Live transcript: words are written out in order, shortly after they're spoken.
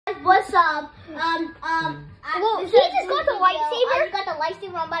what's up? Well, he just got the lightsaber. I just got the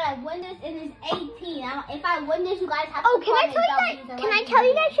lightsaber. I'm about to win this, and it's 18. If I win this, you guys have Oh, to can I tell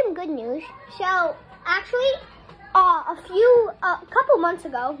you guys some good news? So, actually, a couple months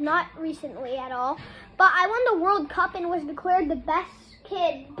ago, not recently at all, but I won the World Cup and was declared the best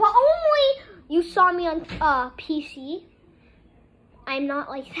kid. But only you saw me on PC. I'm not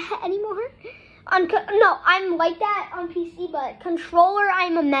like that anymore. No, I'm like that on PC, but controller,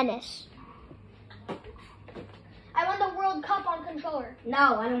 I'm a menace. I won the World Cup on controller.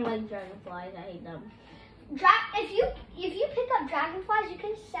 No, I don't like dragonflies. I hate them. If you pick up dragonflies, you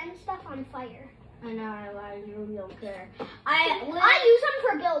can send stuff on fire. I know. I really don't care. I use them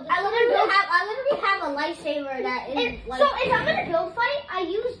for builds. I literally have a lightsaber that is. So if I'm in a build fight, I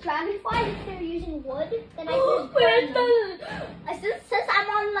use dragonflies. If they're using wood, then I use Since I'm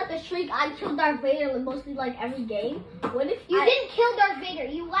on like a streak, I kill Darth Vader mostly like every game. What if you didn't kill Darth Vader?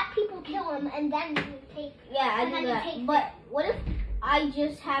 You let people kill him and then you take. Yeah, I do that. But what if I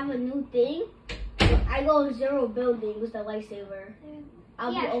just have a new thing? I go 0 building with the lightsaber.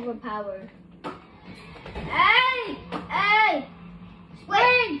 I'll be overpowered. Hey!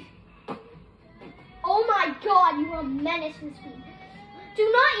 Springs! Oh my God, you are a menace in speed. Do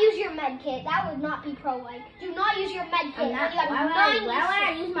not use your med kit. That would not be pro-like. Do not use your med kit. Why would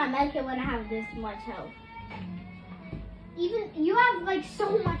I use my med kit when I have this much health? You have like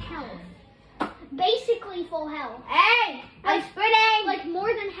so much health. Basically full health. Hey! I'm sprinting! Like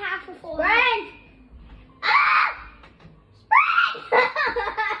more than half of full health. Sprint! Ah! Sprint!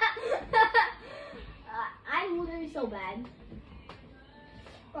 I'm literally so bad.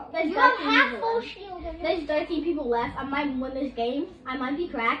 You have half full shield. There's 13 people left. I might win this game. I might be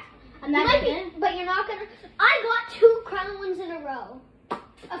cracked. But you're not gonna. I got 2 crown wins in a row.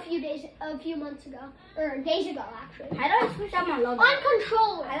 A few months ago, or days ago actually. How do I switch out my logo? On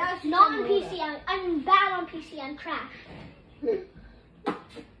controller, not on PC. I'm bad on PC. I'm trash.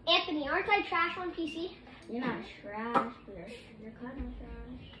 Anthony, aren't I trash on PC? You're not trash, but you're kind of trash.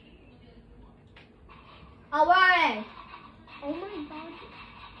 Oh, where are they? Oh my God.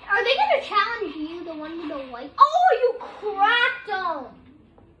 Are they gonna challenge you, the one with the white? Oh, you cracked them!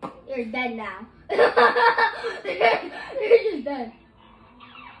 You're dead now. You're just dead.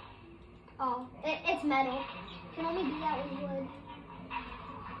 Oh, it's metal. Can only do that with wood.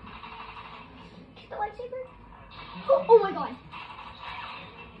 Get the lightsaber. Oh my God.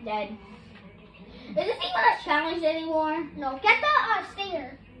 Dead. Is this even a challenge anymore? No. Get the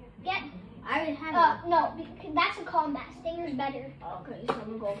stinger. I already have it. No, that's a combat. Stinger's better. Okay, so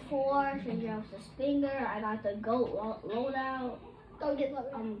I'm gonna go 4. Change out the stinger. I got the goat loadout. Go get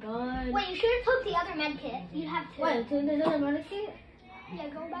loaded. I'm good. Wait, you should have took the other med kit. You have 2. Wait, there's another med kit? Yeah,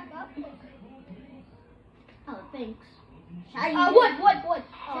 go back up. Oh, thanks. Wood.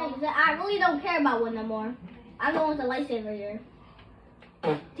 I really don't care about wood no more. I'm going with the lightsaber here.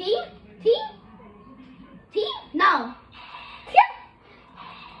 Team? No.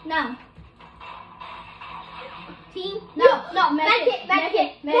 No. Team? No. Make it.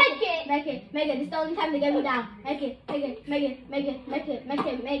 This is the only time to get me down. Make it.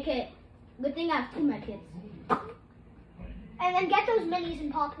 Good thing I have 2 med kits. And then get those minis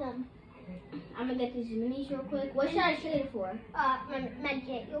and pop them. I'm gonna get these minis real quick. What should I trade it for? Med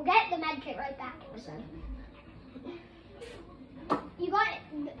kit. You'll get the med kit right back. Okay. You got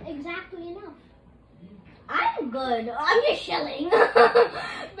exactly enough. I'm good. I'm just chilling. But,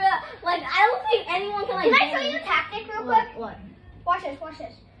 like, I don't think anyone can, like... Can I show you a tactic real quick? What? Watch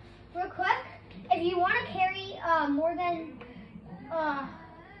this. Real quick, if you want to carry more than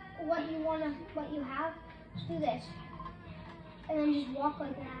what you have, just do this. And then just walk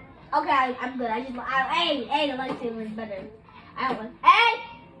like that. Okay, I'm good. Hey, the lightsaber is better. I don't want... Hey!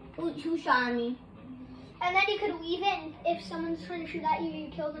 Who shot at me? And then you could weave in. If someone's trying to shoot at you, you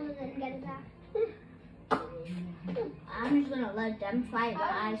kill them and then get it back. I'm just gonna let them fight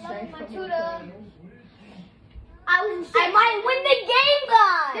while I search for more players. I might win the game,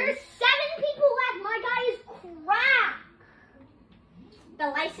 guys! There's 7 people left. My guy is cracked. The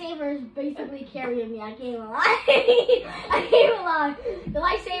lightsaber is basically carrying me. I can't even lie. The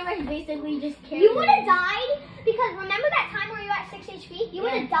lightsaber is basically just carrying me. You would have died because remember that time where you were at 6 HP? You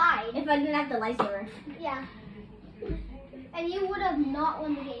would have died. If I didn't have the lightsaber. Yeah. And you would have not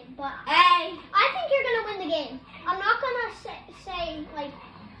won the game. But hey! I think you're going to win the game. I'm not going to say like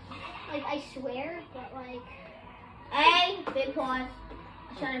I swear, but like... Hey, big pause.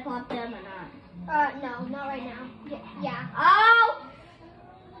 Should I pop them or not? No, not right now. Yeah. Oh!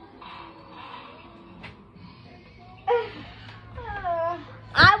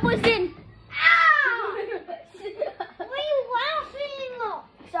 I was in. Ow! Why are you laughing?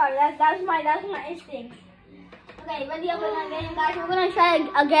 sorry. That's my instinct. Okay, ready up in our game, guys. We're gonna try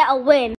to get a win.